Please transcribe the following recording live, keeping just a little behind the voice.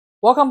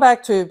Welcome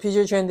back to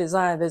PJ Chen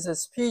Design. This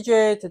is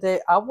PJ.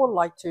 Today I would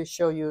like to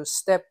show you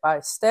step by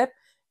step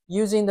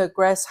using the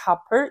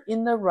Grasshopper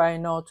in the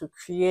Rhino to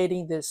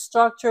creating the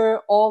structure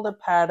or the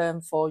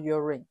pattern for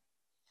your ring.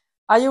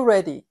 Are you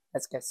ready?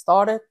 Let's get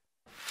started.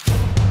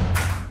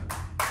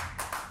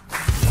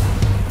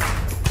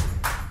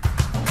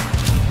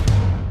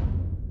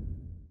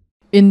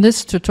 In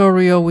this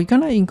tutorial, we're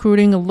gonna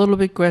including a little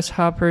bit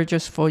Grasshopper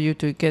just for you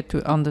to get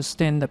to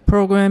understand the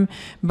program,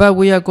 but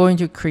we are going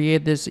to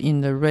create this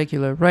in the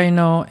regular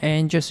Rhino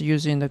and just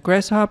using the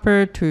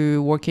Grasshopper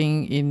to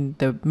working in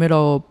the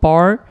middle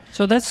bar.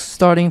 So that's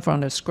starting from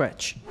the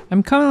scratch.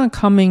 I'm kind of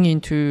coming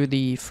into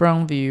the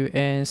front view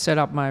and set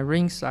up my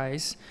ring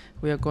size.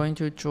 We are going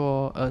to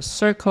draw a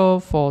circle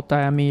for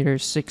diameter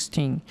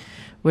 16.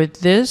 With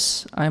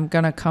this, I'm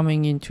gonna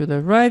coming into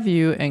the right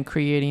view and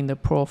creating the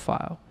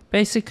profile.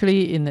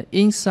 Basically, in the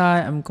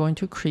inside, I'm going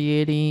to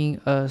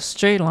creating a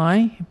straight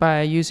line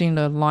by using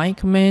the line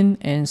command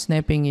and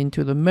snapping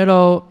into the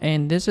middle.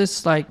 And this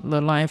is like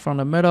the line from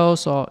the middle,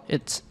 so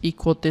it's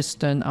equal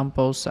distance on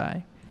both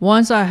sides.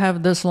 Once I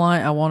have this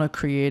line, I want to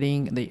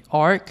creating the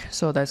arc.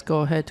 So let's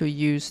go ahead to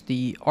use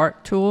the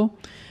arc tool.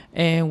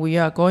 And we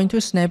are going to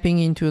snapping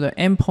into the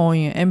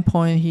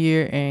endpoint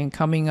here and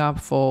coming up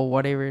for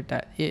whatever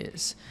that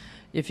is.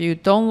 If you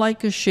don't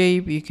like a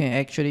shape, you can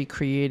actually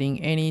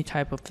creating any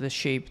type of the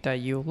shape that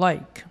you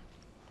like.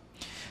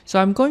 So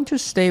I'm going to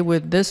stay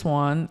with this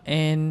one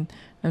and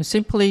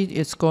simply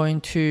it's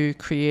going to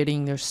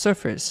creating a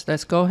surface.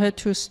 Let's go ahead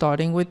to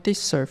starting with this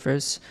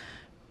surface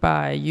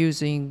by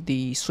using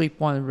the sweep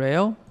one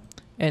rail.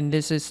 And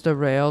this is the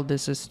rail,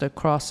 this is the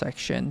cross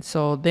section.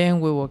 So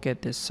then we will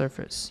get this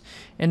surface.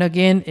 And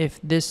again, if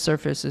this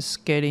surface is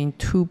getting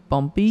too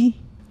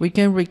bumpy, we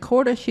can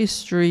record a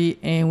history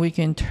and we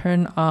can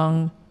turn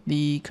on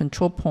the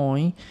control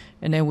point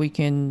and then we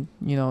can,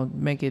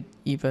 make it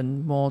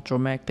even more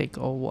dramatic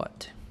or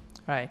what.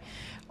 All right.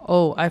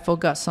 Oh, I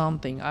forgot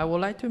something. I would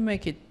like to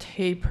make it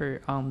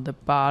taper on the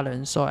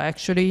bottom. So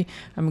actually,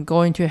 I'm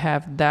going to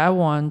have that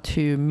one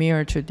to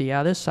mirror to the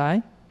other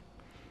side.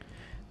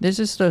 This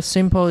is the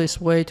simplest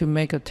way to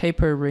make a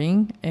taper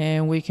ring,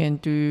 and we can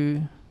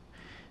do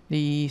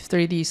the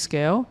 3D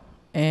scale.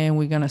 And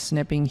we're gonna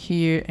snap in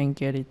here and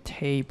get it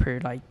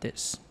tapered like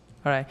this.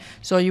 All right,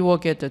 so you will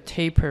get the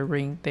taper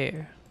ring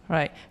there. All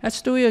right, let's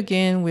do it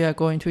again. We are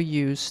going to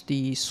use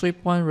the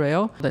sweep one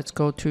rail. Let's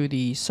go to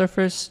the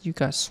surface. You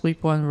got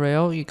sweep one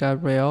rail, you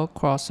got rail,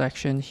 cross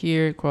section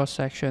here, cross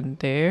section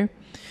there.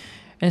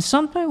 And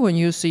sometimes when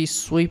you see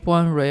sweep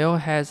one rail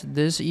has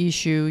this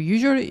issue,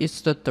 usually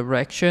it's the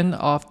direction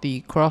of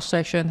the cross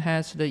section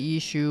has the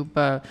issue.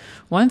 But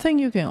one thing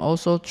you can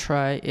also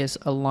try is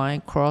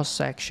align cross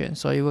section.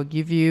 So it will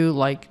give you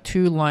like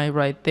two lines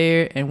right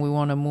there, and we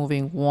want to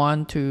moving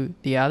one to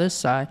the other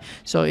side,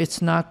 so it's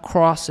not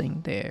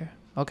crossing there.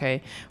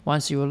 Okay,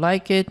 once you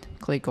like it,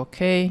 click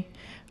OK.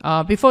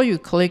 Before you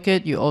click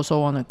it, you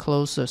also want to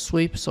close the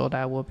sweep, so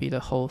that will be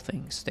the whole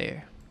things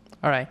there.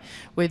 All right,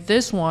 with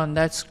this one,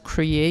 let's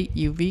create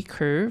UV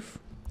curve,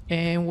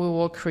 and we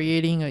will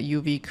creating a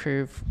UV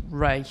curve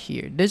right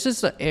here. This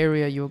is the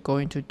area you're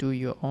going to do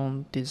your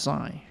own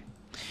design.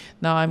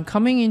 Now I'm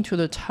coming into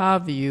the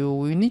top view.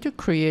 We need to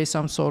create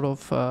some sort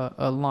of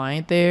a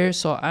line there.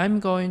 So I'm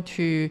going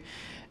to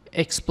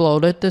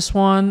explode this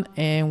one,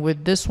 and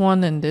with this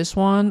one and this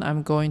one,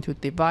 I'm going to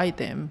divide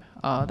them.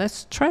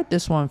 Let's try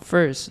this one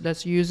first.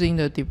 That's using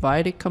the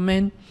divided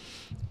command,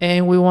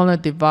 and we want to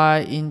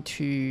divide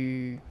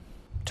into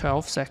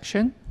 12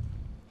 section.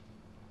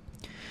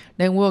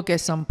 Then we'll get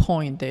some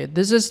point there.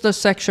 This is the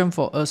section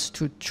for us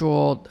to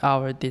draw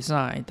our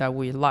design that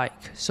we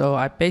like. So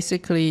I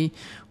basically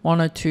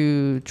wanted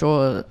to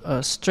draw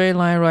a straight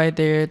line right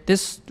there.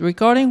 This,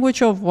 regarding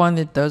which of one,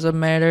 it doesn't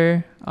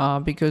matter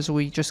because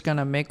we just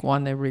gonna make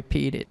one and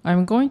repeat it.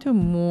 I'm going to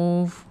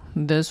move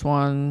this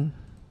one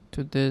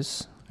to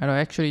this. I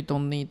actually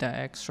don't need that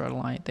extra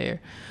line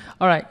there.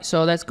 All right,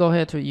 so let's go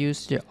ahead to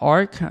use the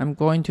arc. I'm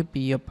going to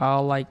be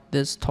about like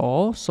this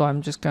tall. So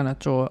I'm just gonna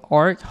draw an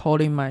arc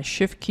holding my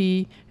shift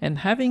key and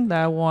having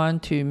that one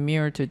to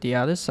mirror to the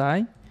other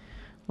side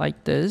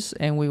like this.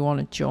 And we want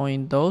to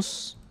join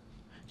those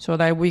so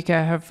that we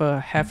can have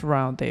a half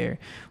round there.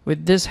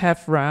 With this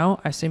half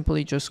round, I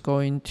simply just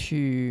going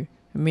to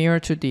mirror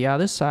to the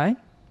other side.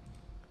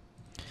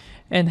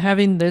 And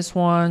having this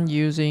one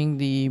using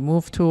the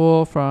move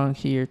tool from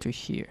here to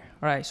here.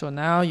 All right, so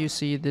now you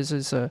see this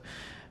is a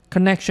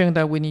connection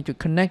that we need to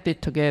connect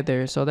it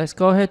together. So let's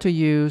go ahead to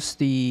use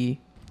the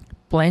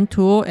blend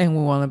tool, and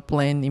we want to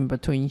blend in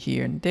between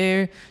here and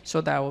there. So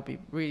that will be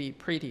really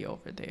pretty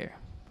over there.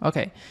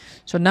 Okay,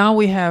 so now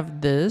we have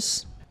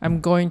this.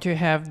 I'm going to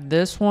have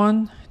this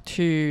one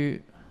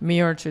to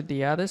mirror to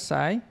the other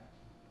side,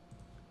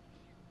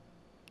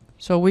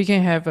 so we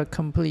can have a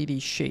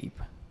complete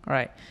shape. All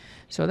right.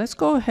 So let's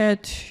go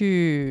ahead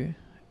to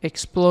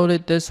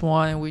explode this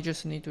one, and we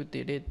just need to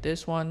delete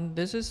this one.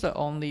 This is the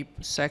only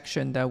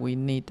section that we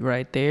need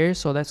right there.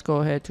 So let's go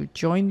ahead to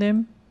join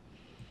them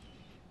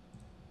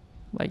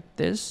like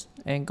this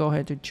and go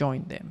ahead to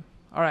join them.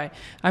 All right,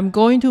 I'm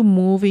going to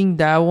moving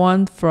that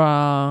one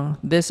from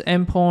this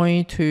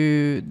endpoint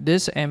to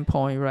this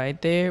endpoint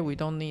right there. We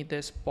don't need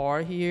this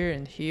bar here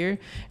and here,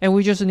 and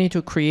we just need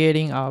to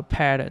creating our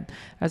pattern.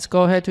 Let's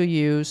go ahead to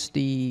use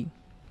the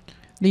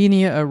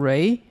linear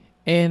array,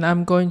 and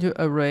I'm going to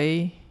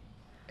array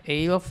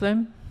 8 of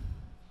them,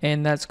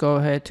 and let's go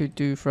ahead to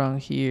do from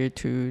here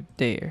to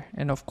there.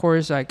 And of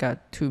course I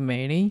got too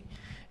many.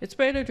 It's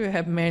better to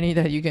have many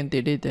that you can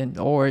delete and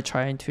or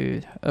trying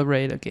to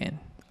array it again.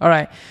 All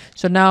right,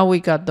 so now we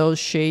got those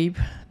shape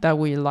that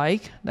we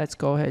like. Let's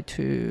go ahead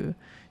to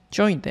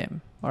join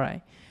them. All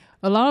right,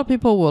 a lot of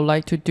people will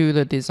like to do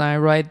the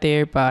design right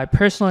there, but I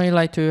personally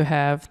like to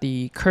have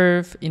the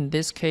curve in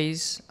this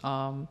case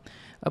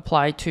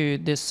apply to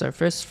this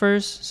surface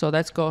first. So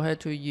let's go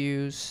ahead to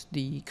use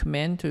the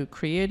command to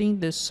creating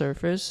this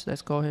surface.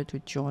 Let's go ahead to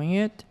join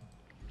it.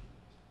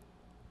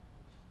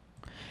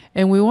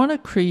 And we want to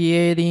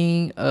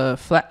creating a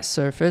flat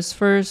surface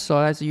first.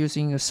 So that's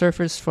using a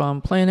surface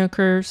from planar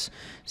curves.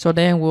 So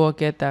then we'll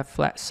get that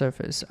flat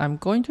surface. I'm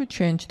going to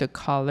change the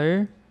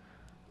color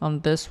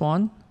on this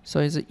one. So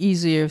it's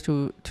easier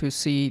to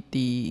see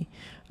the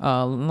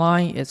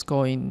line is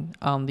going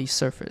on the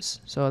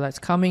surface. So that's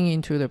coming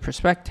into the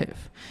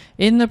perspective.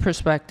 In the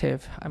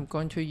perspective, I'm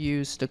going to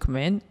use the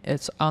command.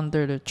 It's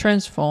under the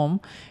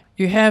transform.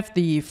 You have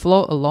the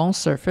flow along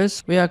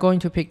surface. We are going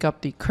to pick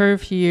up the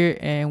curve here,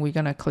 and we're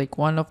gonna click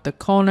one of the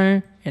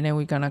corner, and then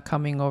we're gonna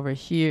coming over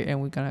here,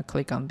 and we're gonna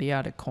click on the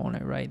other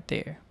corner right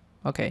there.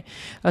 Okay,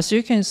 as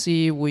you can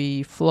see,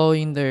 we flow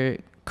in the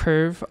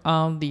curve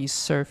on the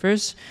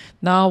surface.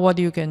 Now what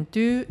you can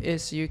do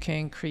is you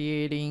can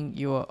creating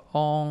your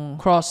own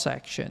cross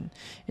section.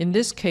 In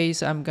this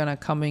case, I'm gonna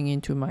coming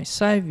into my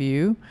side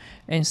view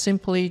and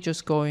simply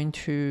just going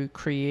to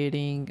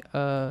creating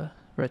a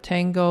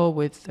rectangle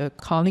with a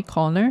conic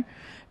corner.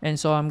 And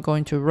so I'm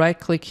going to right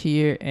click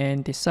here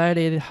and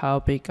decided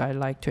how big I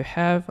like to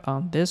have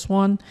on this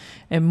one,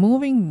 and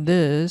moving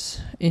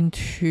this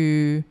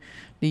into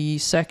the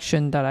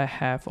section that I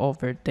have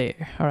over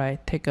there. All right,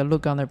 take a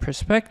look on the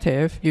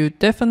perspective. You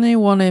definitely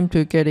want him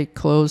to get it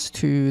close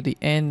to the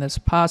end as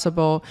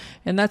possible,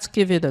 and let's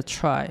give it a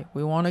try.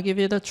 We want to give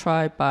it a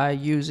try by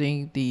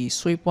using the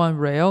sweep one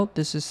rail.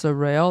 This is the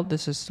rail,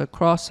 this is the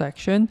cross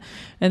section,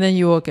 and then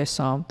you will get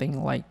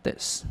something like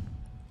this.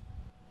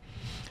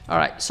 All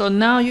right, so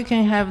now you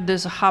can have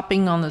this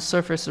hopping on the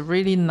surface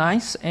really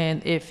nice,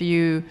 and if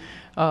you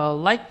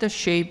like the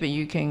shape,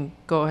 you can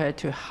go ahead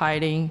to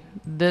hiding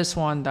this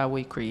one that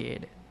we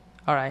created.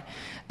 All right,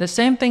 the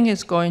same thing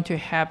is going to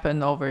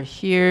happen over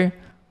here.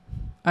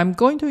 I'm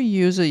going to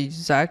use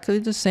exactly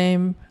the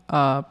same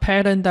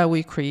pattern that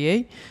we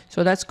create.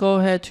 So let's go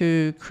ahead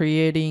to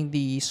creating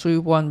the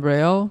sweep one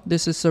rail.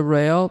 This is a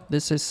rail,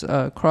 this is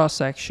a cross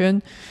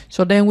section.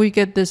 So then we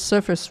get this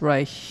surface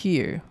right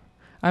here.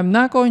 I'm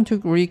not going to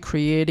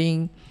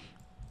recreating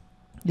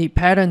the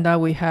pattern that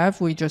we have.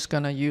 We're just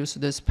gonna use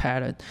this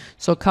pattern.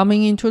 So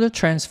coming into the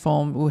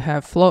transform, we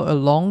have flow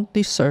along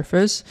the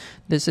surface.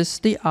 This is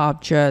the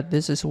object,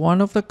 this is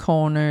one of the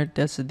corner,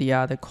 that's the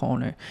other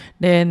corner.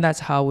 Then that's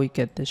how we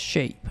get the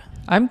shape.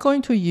 I'm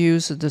going to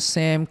use the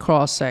same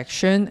cross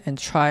section and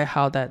try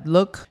how that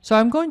look. So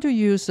I'm going to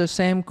use the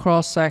same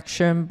cross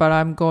section, but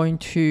I'm going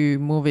to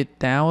move it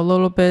down a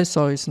little bit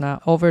so it's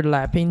not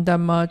overlapping that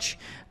much.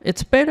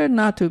 It's better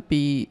not to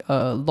be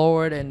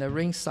lower than the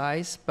ring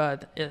size,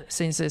 but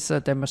since it's a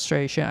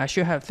demonstration, I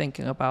should have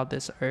thinking about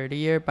this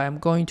earlier, but I'm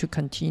going to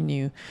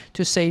continue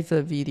to save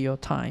the video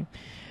time.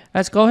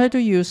 Let's go ahead to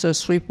use a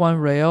sweep one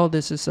rail.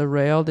 This is a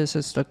rail, this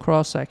is the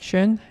cross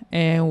section,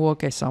 and we'll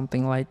get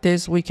something like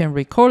this. We can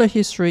record a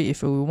history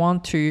if we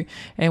want to,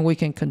 and we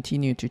can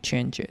continue to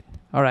change it.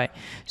 All right,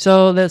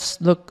 so let's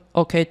look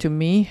okay to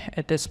me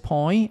at this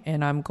point,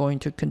 and I'm going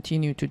to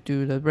continue to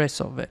do the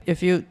rest of it.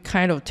 If you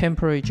kind of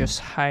temporarily just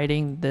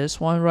hiding this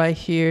one right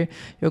here,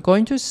 you're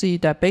going to see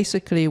that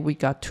basically we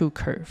got two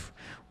curves.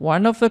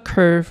 One of the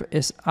curve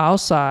is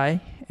outside,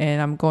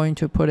 and I'm going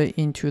to put it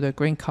into the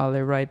green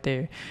color right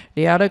there.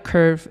 The other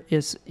curve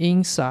is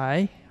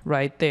inside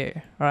right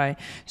there. All right,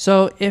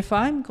 so if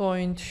I'm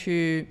going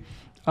to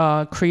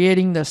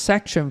creating the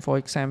section, for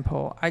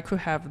example, I could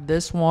have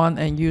this one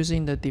and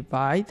using the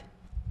divide,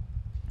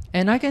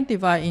 and I can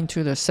divide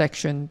into the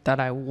section that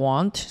I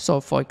want.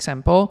 So for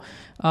example,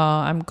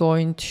 I'm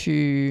going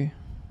to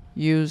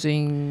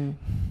using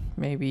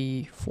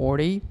maybe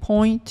 40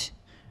 point,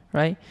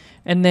 right?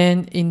 And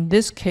then in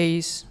this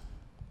case,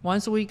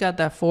 once we got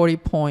that 40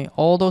 point,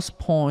 all those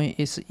point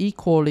is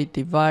equally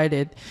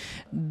divided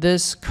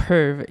this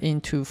curve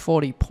into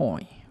 40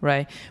 point,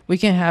 right? We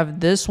can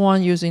have this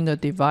one using the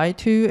divide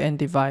to and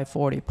divide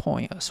 40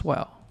 point as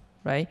well,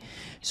 right?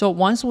 So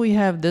once we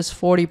have this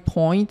 40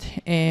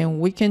 point, and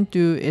we can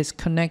do is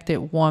connect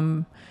it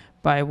one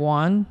by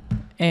one,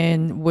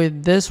 and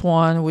with this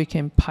one we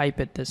can pipe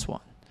it this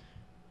one.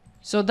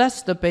 So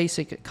that's the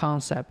basic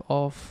concept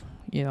of,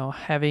 you know,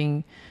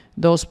 having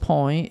those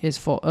points is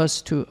for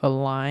us to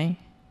align.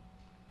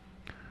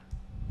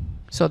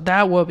 So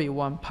that will be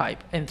one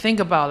pipe. And think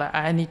about it,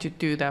 I need to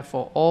do that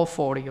for all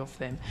 40 of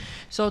them.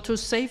 So to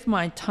save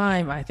my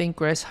time, I think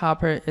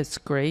Grasshopper is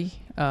great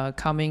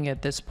coming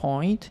at this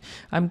point.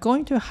 I'm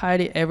going to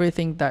hide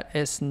everything that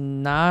is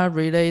not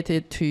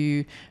related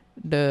to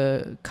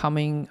the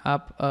coming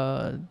up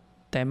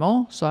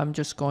demo. So I'm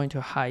just going to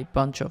hide a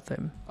bunch of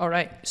them. All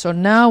right, so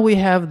now we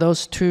have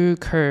those two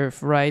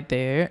curves right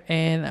there.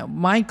 And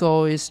my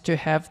goal is to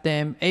have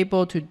them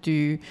able to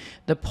do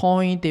the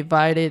point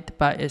divided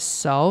by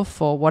itself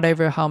for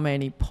whatever how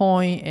many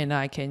point, and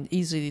I can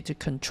easily to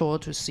control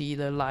to see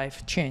the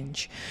life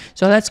change.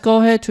 So let's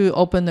go ahead to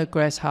open the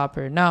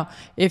Grasshopper. Now,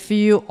 if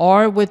you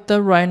are with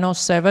the Rhino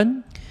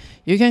 7,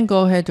 you can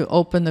go ahead to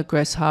open the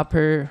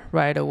Grasshopper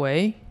right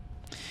away.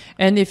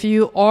 And if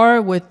you are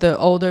with the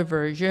older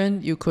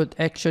version, you could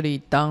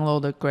actually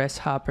download the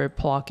Grasshopper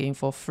plugin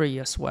for free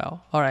as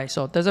well. All right,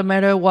 so it doesn't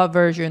matter what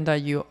version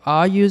that you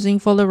are using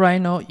for the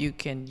Rhino, you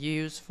can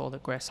use for the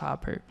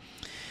Grasshopper.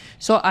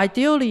 So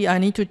ideally, I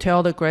need to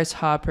tell the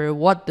Grasshopper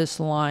what this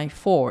line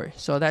for.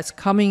 So that's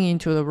coming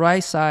into the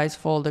right size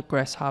for the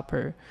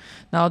Grasshopper.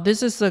 Now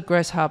this is the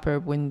Grasshopper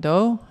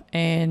window,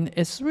 and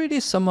it's really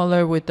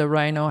similar with the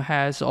Rhino,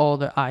 has all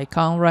the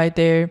icon right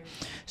there.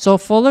 So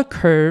for the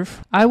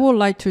curve, I would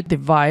like to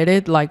divide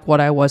it like what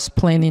I was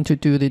planning to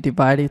do, to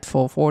divide it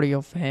for 40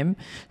 of them.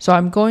 So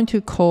I'm going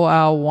to call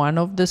out one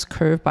of this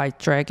curve by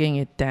dragging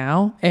it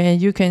down,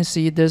 and you can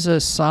see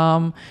there's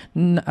some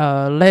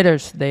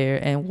letters there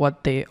and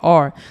what they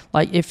are.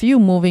 Like if you're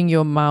moving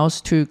your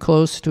mouse too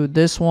close to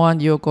this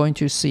one, you're going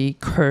to see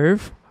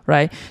curve.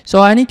 Right?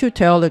 So I need to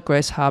tell the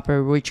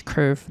Grasshopper which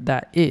curve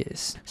that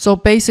is. So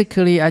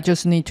basically, I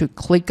just need to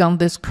click on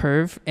this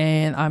curve,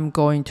 and I'm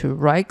going to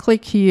right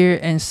click here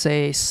and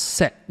say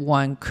set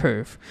one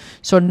curve.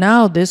 So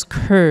now this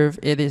curve,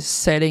 it is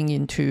setting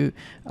into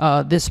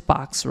this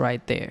box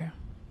right there.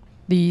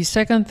 The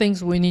second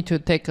things we need to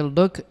take a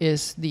look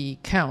is the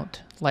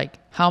count. Like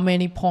how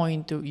many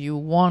points do you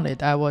want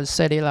it? I was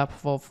set it up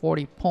for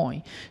 40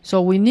 points.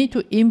 So we need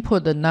to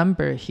input the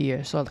number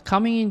here. So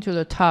coming into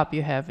the top,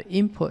 you have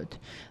input.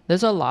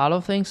 There's a lot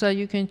of things that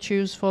you can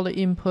choose for the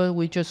input.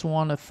 We just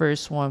want the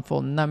first one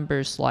for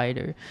number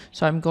slider.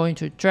 So I'm going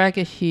to drag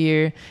it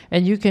here,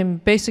 and you can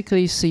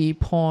basically see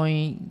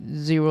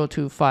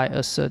 0.025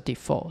 as a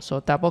default. So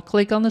double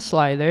click on the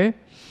slider,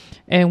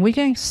 and we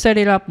can set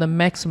it up the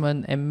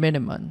maximum and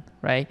minimum,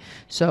 right?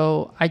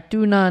 So I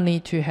do not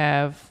need to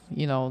have,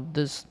 you know,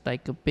 this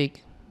like a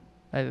big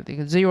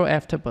zero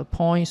after the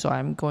point, so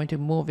I'm going to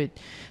move it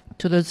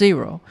to the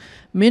 0.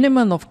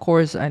 Minimum, of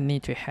course, I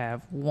need to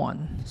have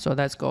 1. So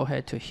let's go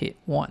ahead to hit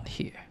 1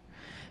 here.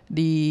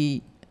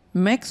 The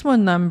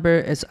maximum number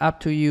is up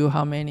to you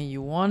how many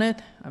you want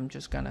it. I'm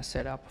just gonna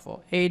set up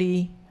for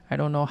 80. I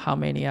don't know how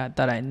many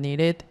that I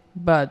needed,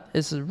 but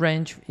it's a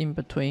range in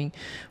between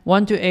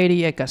 1 to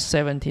 80. I got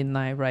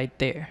 79 right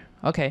there.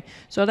 Okay,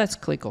 so let's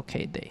click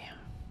OK there.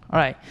 All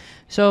right,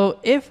 so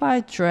if I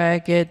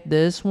drag it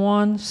this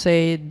one,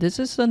 say this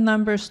is the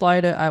number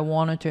slider I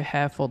wanted to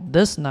have for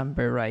this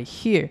number right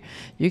here,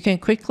 you can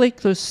quickly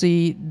to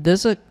see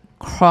there's a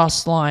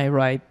cross line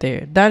right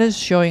there. That is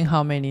showing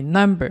how many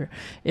number.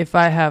 If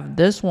I have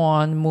this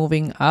one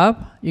moving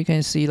up, you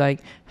can see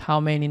like how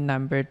many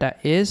number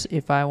that is.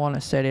 If I want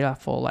to set it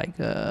up for like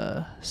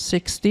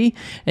 60,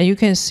 and you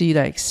can see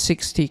like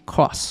 60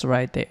 cross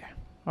right there.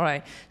 All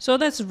right, so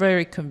that's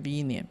very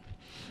convenient.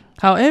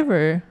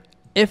 However,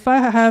 if I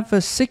have a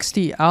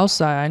 60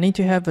 outside, I need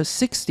to have a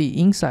 60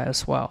 inside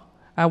as well.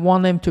 I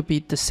want them to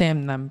be the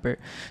same number.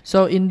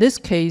 So in this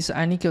case,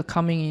 I need to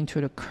coming into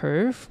the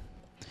curve.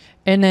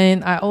 And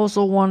then I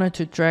also wanted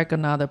to drag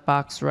another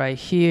box right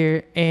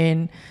here.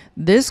 And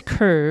this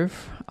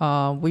curve,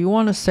 we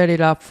want to set it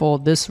up for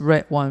this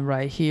red one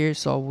right here.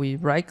 So we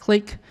right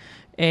click,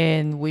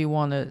 and we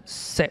want to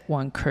set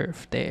one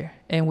curve there.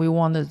 And we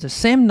wanted the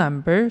same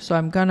number. So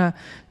I'm gonna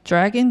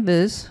drag in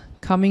this,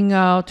 coming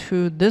out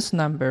to this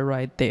number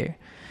right there.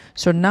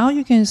 So now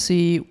you can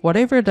see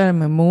whatever that I'm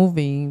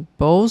moving,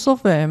 both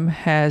of them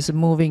has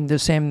moving the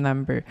same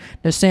number.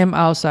 The same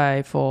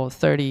outside for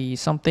 30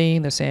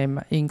 something, the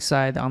same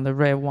inside on the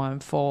red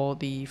one for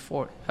the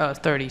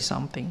 30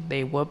 something.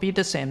 They will be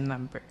the same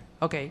number.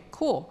 Okay,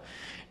 cool.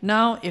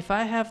 Now, if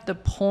I have the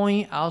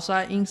point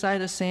outside, inside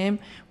the same,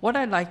 what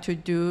I like to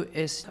do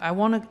is I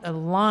want to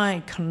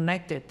align,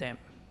 connected them.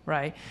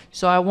 Right?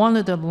 So I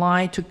wanted the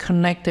line to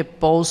connect the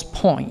both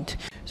point.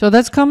 So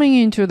that's coming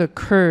into the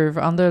curve.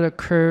 Under the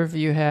curve,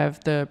 you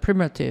have the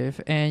primitive,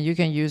 and you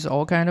can use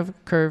all kind of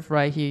curve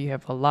right here. You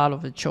have a lot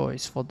of the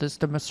choice. For this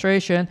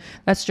demonstration,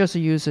 let's just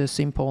use a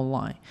simple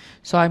line.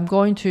 So I'm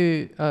going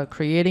to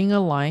creating a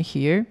line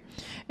here,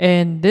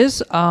 and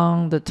this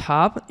on the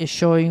top is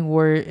showing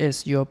where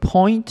is your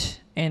point.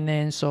 And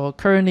then so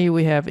currently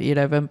we have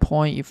 11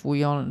 point. If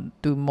we want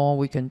to do more,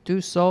 we can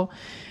do so.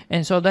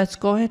 And so let's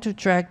go ahead to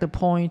drag the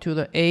point to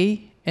the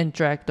A, and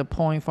drag the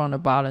point from the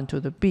bottom to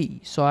the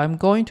B. So I'm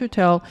going to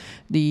tell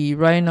the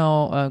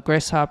Rhino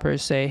Grasshopper,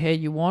 say, hey,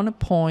 you want a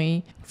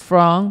point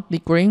from the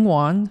green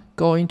one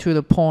going to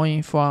the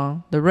point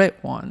from the red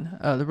one,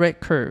 the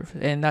red curve,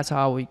 and that's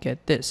how we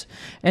get this.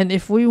 And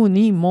if we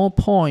need more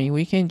point,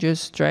 we can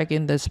just drag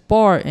in this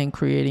bar and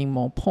creating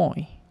more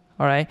point.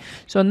 All right,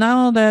 so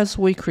now that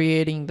we're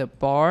creating the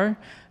bar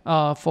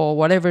for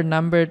whatever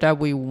number that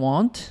we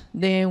want,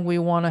 then we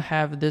want to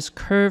have this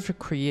curve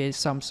create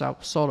some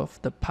sort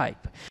of the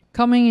pipe.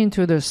 Coming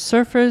into the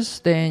surface,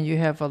 then you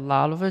have a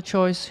lot of a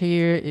choice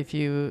here. If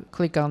you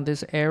click on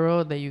this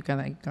arrow, then you're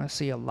gonna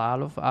see a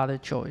lot of other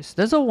choice.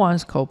 There's a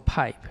one's called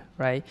pipe,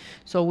 right?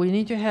 So we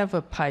need to have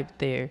a pipe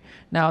there.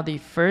 Now the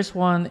first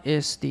one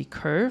is the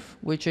curve,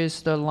 which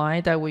is the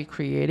line that we're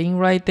creating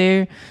right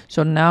there.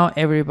 So now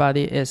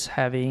everybody is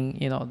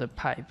having, you know, the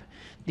pipe.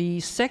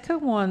 The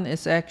second one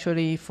is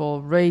actually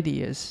for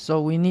radius.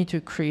 So we need to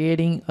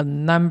creating a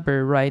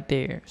number right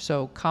there.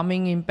 So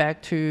coming in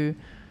back to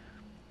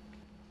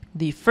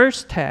the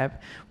first tab,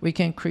 we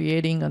can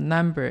creating a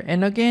number.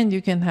 And again,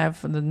 you can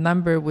have the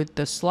number with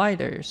the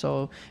slider.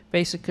 So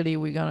basically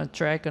we're gonna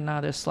drag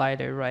another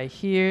slider right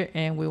here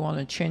and we want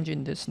to change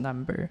in this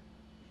number.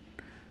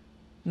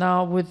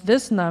 Now with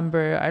this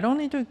number, I don't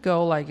need to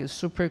go like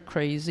super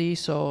crazy.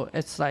 So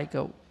it's like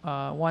a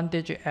one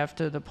digit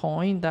after the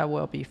point, that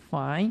will be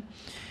fine.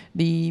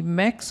 The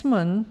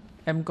maximum,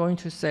 I'm going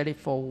to set it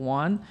for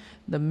 1.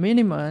 The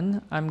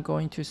minimum, I'm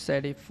going to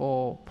set it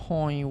for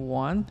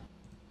 0.1.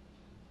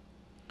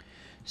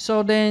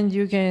 So then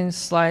you can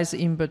slice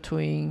in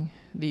between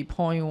the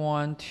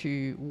 0.1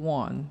 to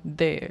 1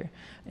 there.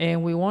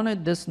 And we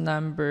wanted this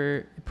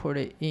number, put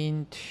it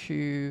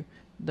into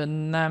the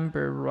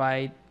number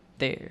right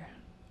there.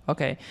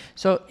 Okay,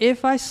 so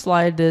if I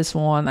slide this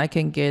one, I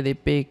can get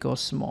it big or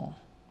small.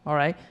 All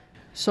right,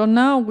 so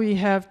now we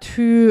have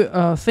two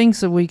things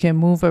that we can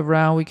move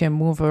around. We can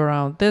move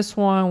around this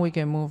one, we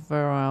can move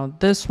around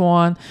this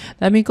one.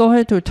 Let me go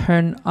ahead to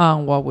turn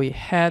on what we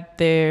had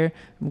there.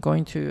 I'm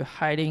going to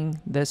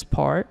hiding this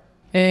part,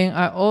 and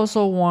I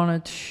also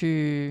wanted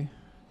to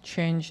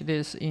change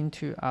this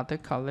into other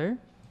color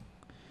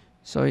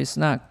so it's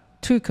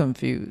not too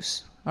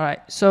confused. All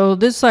right, so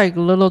this like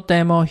little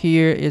demo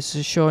here is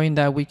showing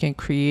that we can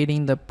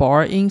creating the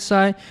bar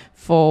inside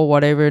for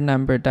whatever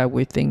number that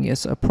we think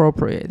is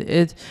appropriate.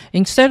 It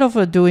instead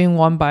of doing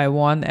one by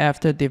one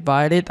after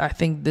divided, I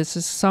think this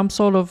is some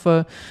sort of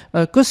a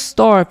good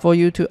start for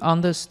you to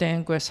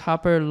understand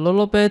Grasshopper a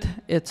little bit.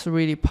 It's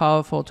really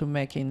powerful to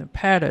making a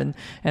pattern,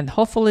 and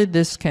hopefully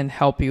this can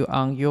help you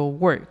on your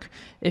work.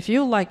 If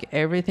you like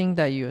everything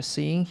that you're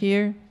seeing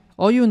here,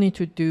 all you need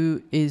to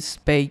do is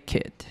bake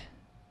it.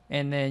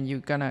 And then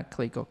you're gonna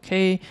click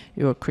OK.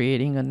 You're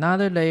creating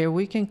another layer.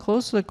 We can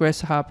close the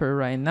Grasshopper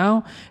right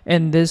now,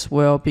 and this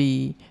will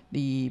be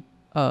the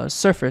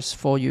surface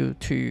for you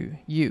to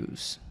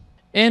use.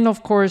 And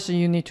of course,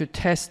 you need to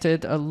test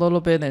it a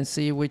little bit and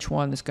see which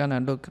one is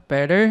gonna look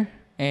better,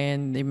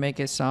 and they make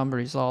it some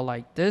result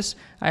like this.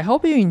 I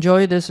hope you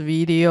enjoyed this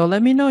video.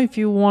 Let me know if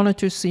you wanted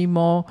to see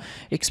more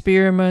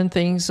experiment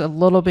things, a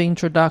little bit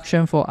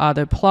introduction for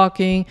other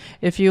plugin.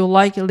 If you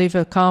like, leave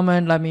a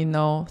comment, let me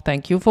know.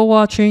 Thank you for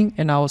watching,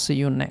 and I will see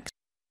you next.